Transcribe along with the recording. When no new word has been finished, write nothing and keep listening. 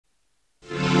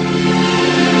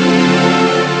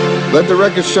Let the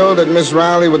record show that Miss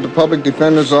Riley with the Public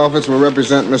Defender's Office will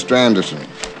represent Mr. Anderson.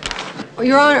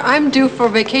 Your Honor, I'm due for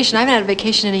vacation. I haven't had a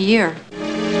vacation in a year.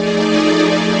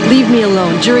 Leave me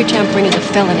alone. Jury tampering is a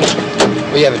felony.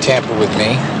 Well, you haven't tampered with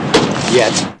me.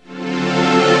 Yet.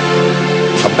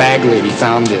 A bag lady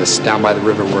found this down by the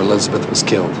river where Elizabeth was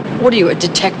killed. What are you, a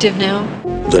detective now?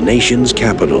 The nation's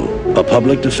capital, a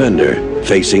public defender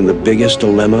facing the biggest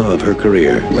dilemma of her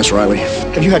career. Miss Riley,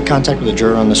 have you had contact with a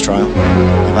juror on this trial?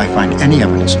 If I find any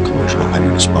evidence of collusion, I'll have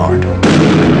you disbarred.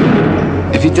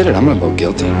 If he did it, I'm gonna vote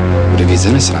guilty. But if he's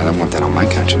innocent, I don't want that on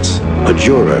my conscience. A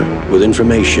juror with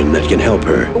information that can help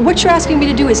her. What you're asking me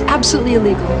to do is absolutely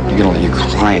illegal. You're gonna let your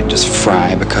client just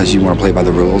fry because you want to play by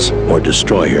the rules? Or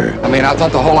destroy her. I mean, I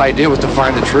thought the whole idea was to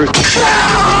find the truth.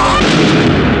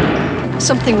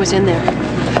 Something was in there,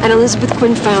 and Elizabeth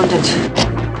Quinn found it.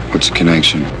 What's the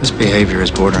connection? This behavior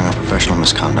is bordering on professional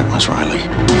misconduct, Miss Riley.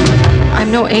 I'm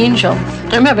no angel.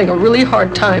 I'm having a really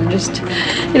hard time just,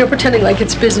 pretending like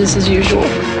it's business as usual.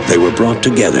 They were brought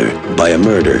together by a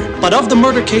murder. But of the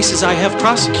murder cases I have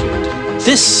prosecuted,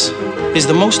 this is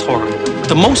the most horrible,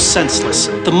 the most senseless,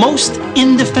 the most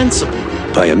indefensible.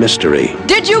 By a mystery.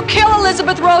 Did you kill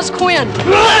Elizabeth Rose Quinn?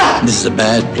 This is a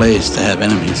bad place to have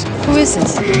enemies. Who is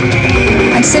this?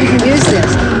 I said, who is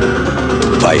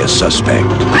this? By a suspect.